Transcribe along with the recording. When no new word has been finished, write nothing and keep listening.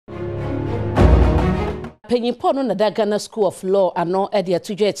penyimpo no na da Ghana School of Law ano e de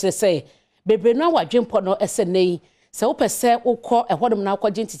atudwe ekire say bebre no awadwempo no esenei se wo pese wokọ ehodom na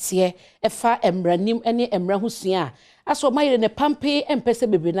akọgye ntitiye efa emranim ene emra husua aso mayire ne pampe empese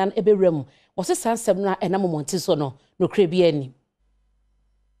bebre nan ebewram wo se sansem na enam monti so no nokre bi ani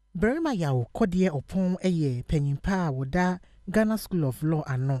Berima yawo kodie opon eye penyimpa a woda Ghana School of Law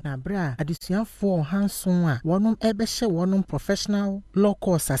ano na bra adesuafo hanson a wonum ebehye wonum professional law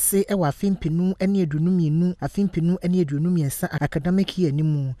course ase ewa afimpinu ene edunumienu afimpinu ene edunumiensa academic year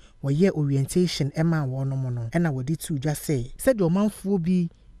nimu woye orientation ema wonum no ena wodi tu dwa say said omanfo bi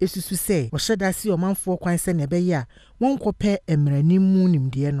esusu say wo hyeda si omanfo kwan se na ebeye a won kope emranimu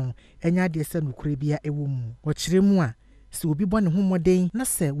nimde no enya de se nokure bia ewo mu wo kire mu a si obi bɔ ne ho moden na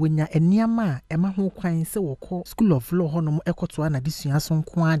se wonya eniama ema ho kwan se wokɔ School of Law honom ekoto na desua so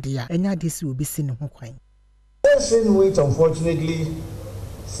nko ade a enya de si obi si ne ho kwan. Assertion, which unfortunately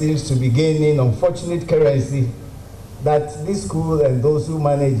seems to be gaining unfortunate currency, that this school and those who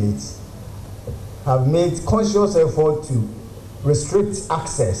manage it have made conscious effort to restrict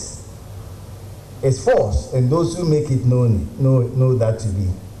access, is false, and those who make it know that to be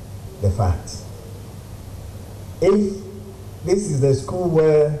the fact. If this is the school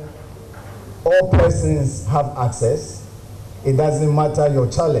where all persons have access, it doesn't matter your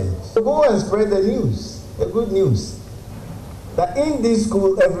challenge. So go and spread the news, the good news, that in this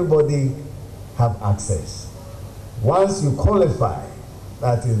school everybody have access. Once you qualify,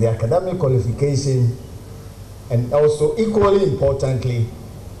 that is the academic qualification, and also equally importantly,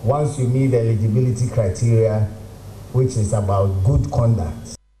 once you meet the eligibility criteria, which is about good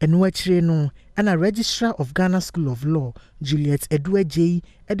conduct. Enwachire no ana Registrar of Ghana School of Law Juliet Eduaje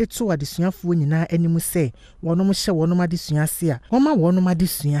edeto adesuafo nyina animu se wonom hye wonom adesua se a woma wonom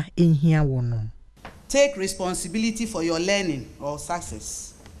adesua enhia wonom. Take responsibility for your learning or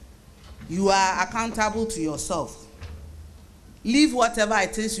success. You are accountable to yourself. Leave whatever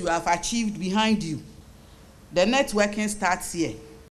it is you have achieved behind you. The networking starts here.